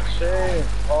 Shame.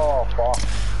 Oh, fuck.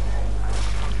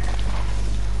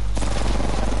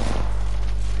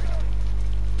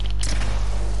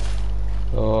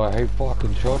 Oh, I hate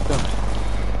fucking shotguns.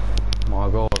 My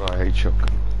god, I hate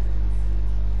shotguns.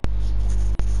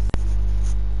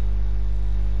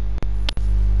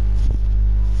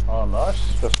 Oh,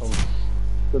 nice. Got some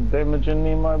good damage in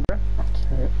there, my bro.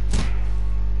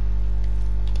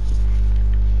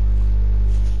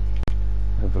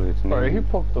 Hopefully it's Bro, he near.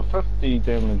 popped the 50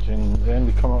 damage and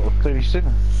only come up with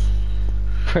 37.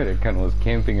 That cunt was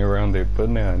camping around that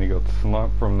bin now and he got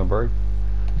sniped from the break.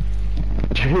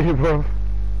 Yeah, bro.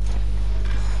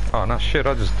 Oh no shit,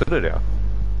 I just did it out.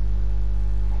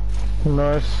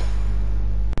 Nice.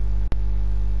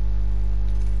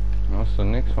 What's the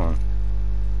next one?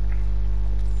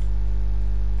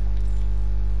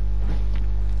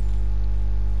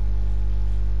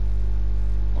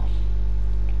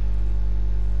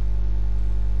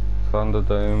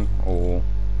 Thunderdome or...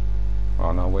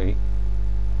 Oh no, wait.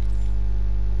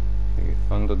 Yeah,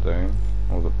 Thunderdome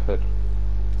or the pit.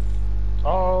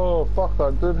 Oh, fuck,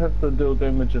 I did have to deal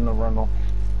damage in the runoff.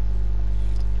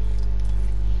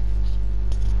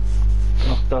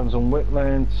 Knockdowns on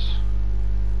wetlands.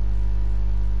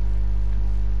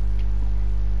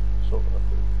 So what I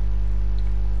do.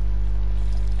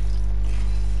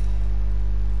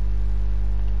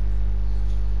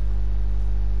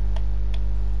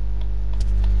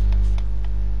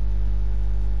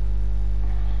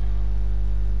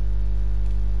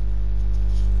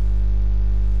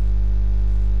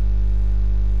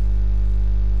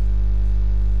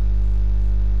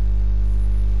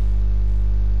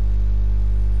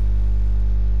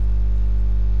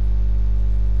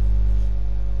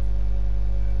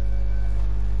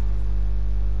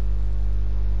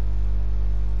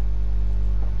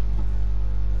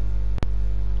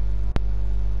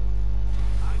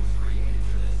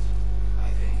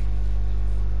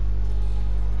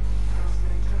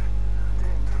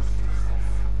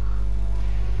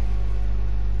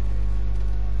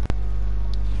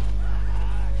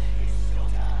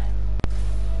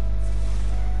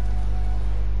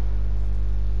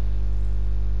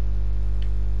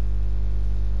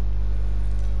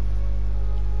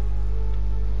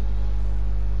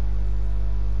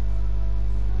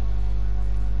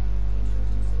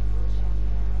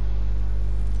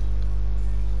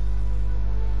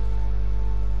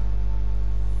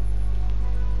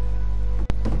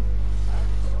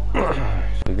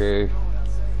 Okay.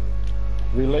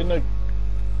 Relay, Nick.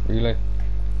 Relay.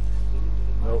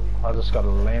 Nope, I just gotta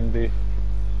land there.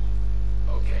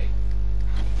 Okay.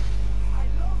 I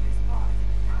love this part.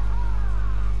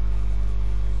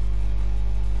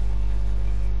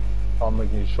 I'm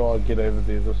making sure I get over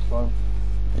there this time.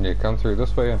 Yeah, come through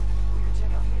this way. We can check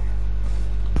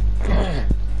out here.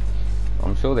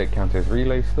 I'm sure that counts as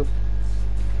relay stuff.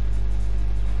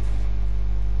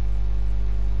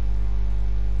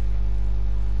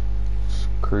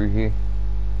 Crew here.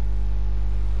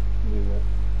 Yeah.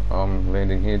 I'm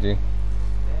landing here, G.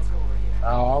 Let's go over here.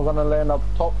 I'm gonna land up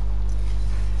top.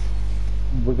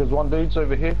 Because one dude's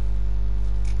over here.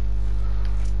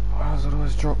 Why does it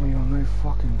always drop me on no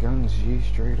fucking guns, G?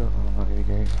 Straight up. Oh, there you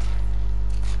go.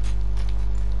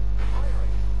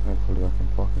 Hopefully I can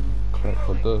fucking clap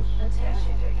for this.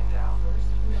 Attention taken down.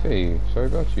 Hey, sorry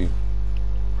about you.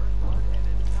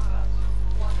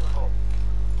 Wonderful.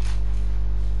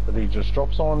 Did he just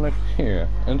drop someone, Nick? Yeah,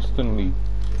 instantly.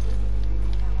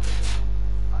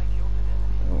 I killed an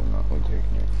enemy. Oh, no, we're taking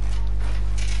it.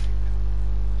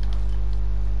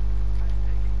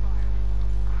 Taking fire.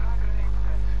 Grenade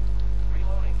set.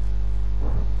 Reloading.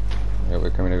 Yeah, we're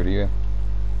coming over to you.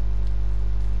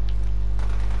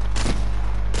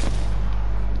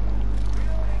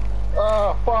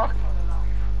 Ah, fuck!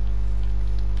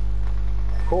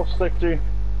 Caustic, G.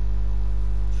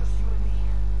 Just you and me.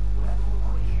 We'll have to move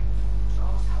quick. Show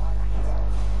us how I like it.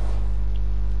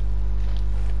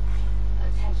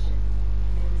 Attention.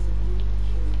 There is a new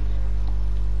kill leader.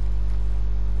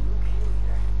 New kill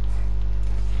leader.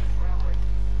 Scrambling.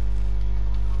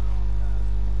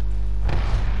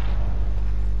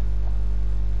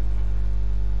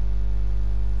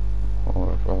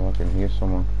 Oh, I can hear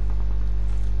someone.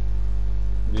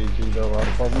 GG, they're right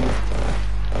above me.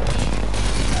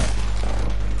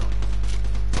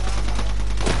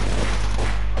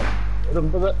 Hit him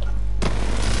with it.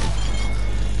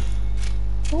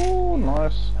 Oh,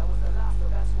 nice. That was the last of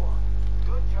that squad.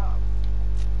 Good job.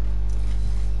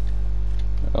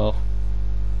 Oh.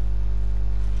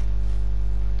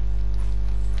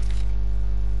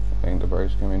 I think the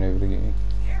bro's coming over to get you.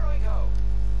 Here we go.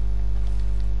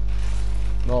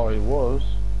 No, he was.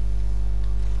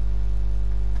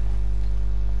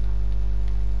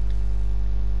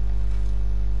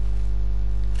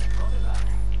 From the back.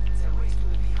 It's a race to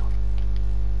the beacon.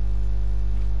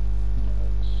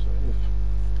 That's safe.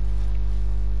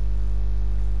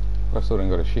 I still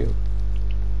didn't got a shield.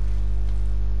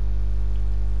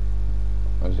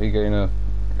 Is he going to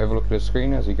have a look at his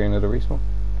screen? Is he going to the respawn?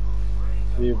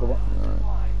 Yeah, but Alright.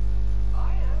 Fine.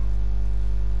 I am.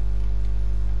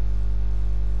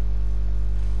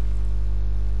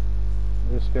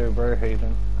 let's go, bro,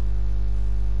 Hayden.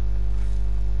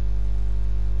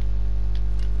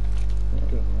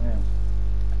 Good man.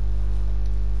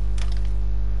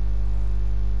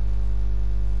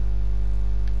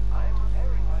 I am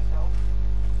repairing myself.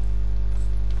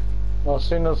 I've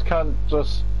seen this cunt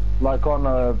just like on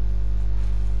a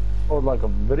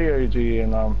video, G,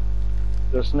 and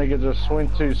this nigga just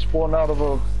went to spawn out of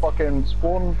a fucking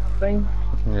spawn thing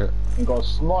Yeah. and got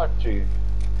sniped, G.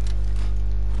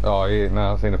 Oh yeah,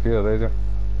 no, I've seen a few of those. Yeah.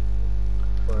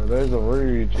 Bro, those are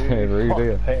rude, G. Yeah, rude, Fuck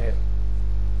yeah.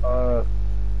 that.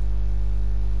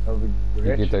 That would be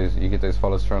You get those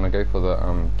fellas trying to go for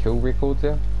the kill records,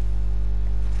 yeah.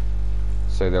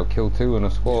 So they'll kill 2 in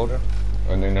a squad, Yeah.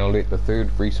 and then they'll let the 3rd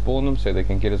respawn them so they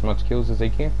can get as much kills as they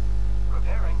can.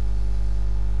 Repairing.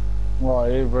 Oh,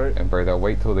 yeah, bro. And bro, they'll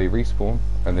wait till they respawn,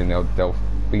 and then they'll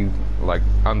be like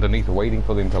underneath waiting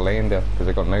for them to land out because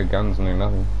they got no guns, no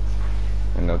nothing,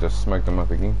 and they'll just smoke them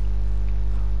up again.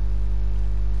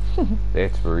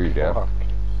 That's rude, yeah. Fuck.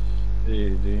 Yeah,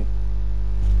 G.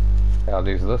 How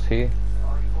there's this here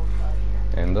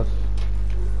and this.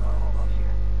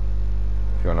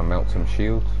 If you want to melt some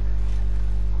shields.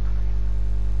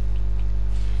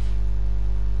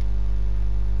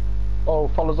 Oh,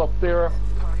 fellas up there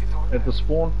at the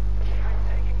spawn.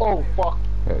 Oh, fuck.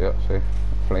 Yeah, see,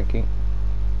 flanking.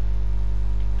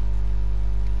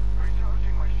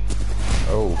 Recharging my shield.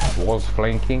 Oh, was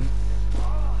flanking.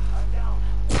 I'm down.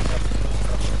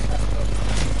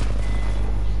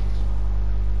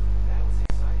 That was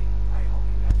exciting. I hope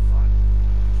you had fun.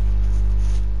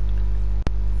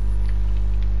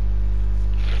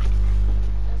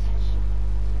 Attention.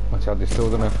 Watch out, they're still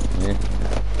there. Yeah.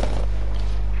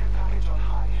 Package on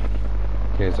high.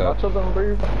 Here's Lots of them,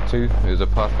 bro. 2. There's a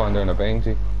Pathfinder and a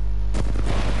Bangsy.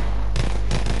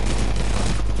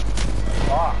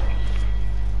 Ah.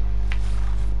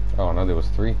 Oh no, there was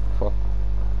 3. Fuck.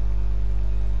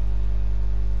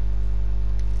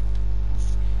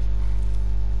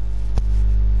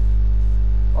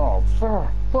 Oh,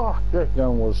 fuck, that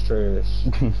gun was trash.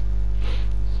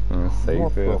 Save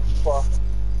What it. the fuck?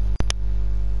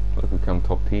 Look, we come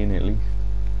top 10 at least.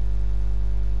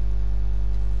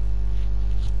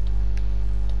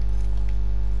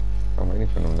 I'm waiting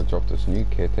for them to drop this new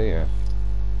kit, eh?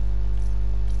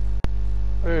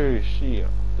 Hey, shit,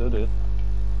 did it.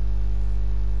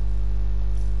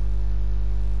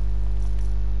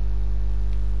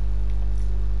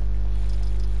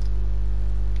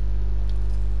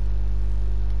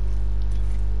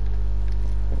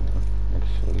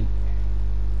 Actually,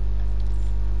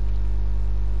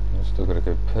 I still gotta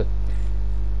go pit.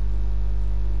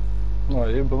 Oh,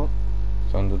 yeah, but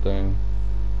Thunderdome.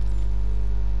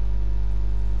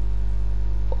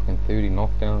 Fucking 30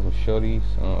 knockdowns with shotties.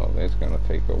 Oh, that's gonna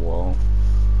take a while.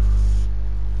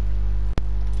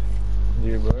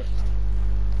 yeah, bro.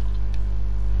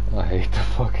 I hate the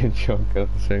fucking shotgun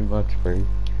so much, bro.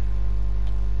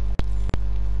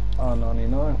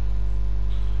 R99.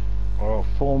 Oh,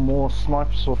 4 more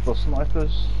snipes off the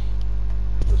snipers.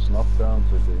 Just knockdowns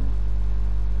again.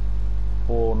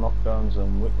 4 knockdowns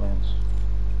and wetlands.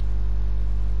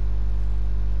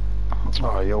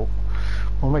 Oh, yo.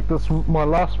 I'll make this my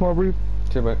last mob, bro.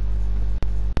 Cheers, mate.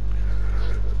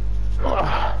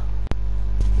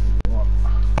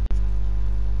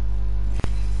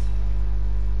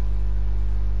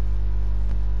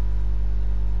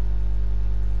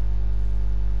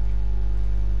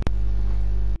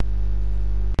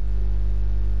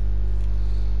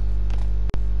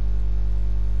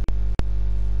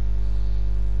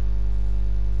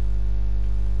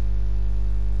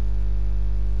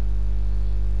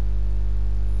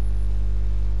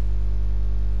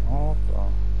 Oh,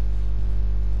 damn.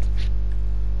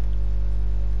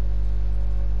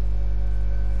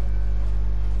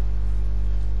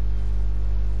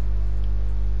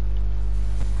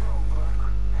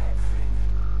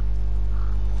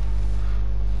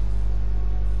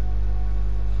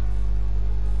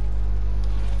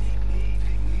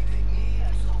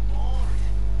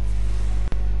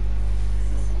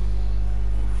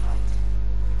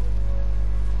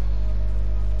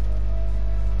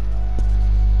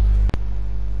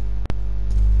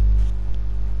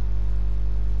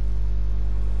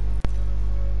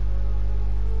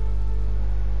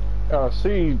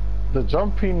 See, the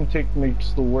jumping technique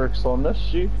still works on this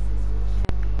shit.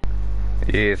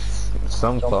 Yes, Jumping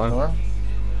sometimes. around.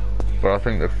 But I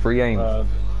think the free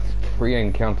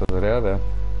aim counters it out there.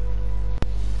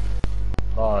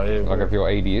 Oh, yeah, Like bro. if you're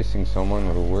ADSing someone,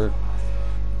 it'll work.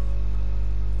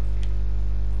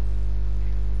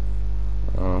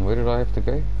 Where did I have to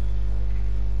go?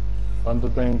 Under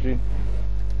BMG.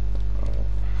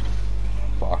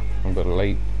 Fuck, I'm a bit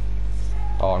late.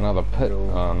 Oh, another pit. Yo.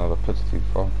 Oh, another pit's too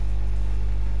far.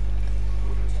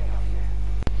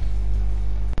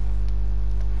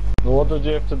 What did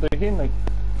you have to do here, Nick?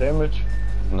 Damage?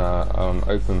 Nah,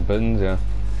 open bins, yeah.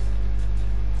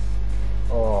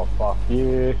 Oh, fuck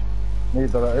yeah.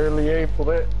 Needed an early A for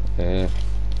that. Yeah.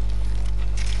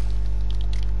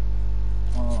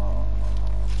 Oh,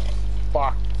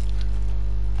 fuck.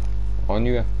 On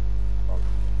you?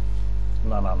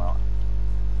 No.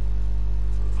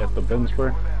 At the bins,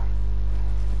 bro.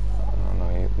 Oh, no,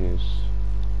 it is.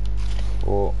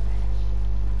 Oh,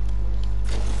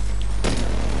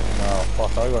 Oh,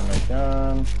 fuck, I got no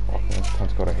gun. fuck, this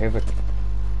cunt's got a havoc.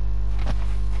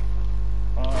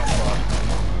 Oh,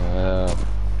 fuck.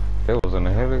 That wasn't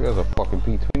a havoc, that was a fucking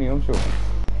P20, I'm sure.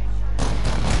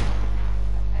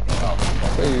 Oh,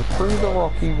 Hey, through the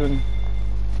rock even.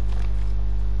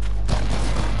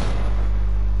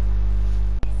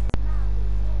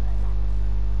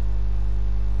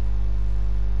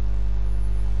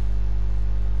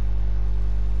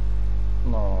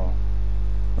 no.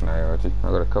 No, Archie,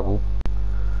 I got a couple.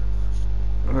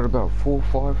 I got about 4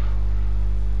 or 5.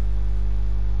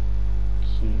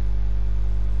 See.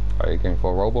 Are you going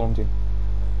for a roll bomb, G?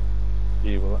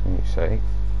 Yeah, well, And you say,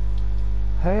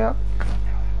 hey up.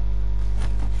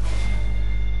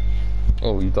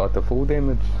 Oh, you died to full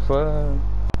damage. Fuck.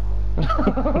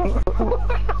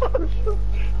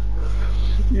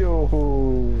 yo,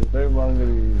 no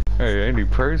mangly. Hey, only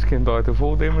pros can die to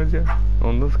full damage, yeah,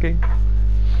 on this game.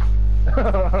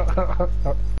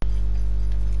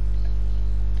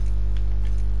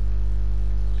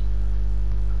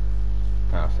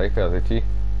 Ah, safe out there, G.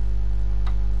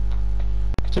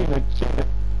 Cheated.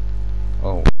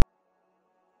 Oh.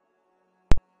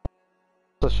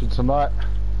 Session tonight.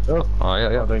 Oh, Oh, yeah,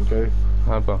 I yeah. don't go.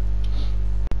 Hopper.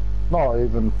 Not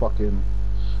even fucking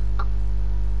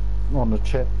on the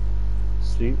chat.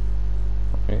 See,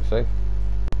 Yeah, safe.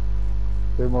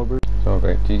 do my boo. So,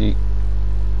 okay, GG.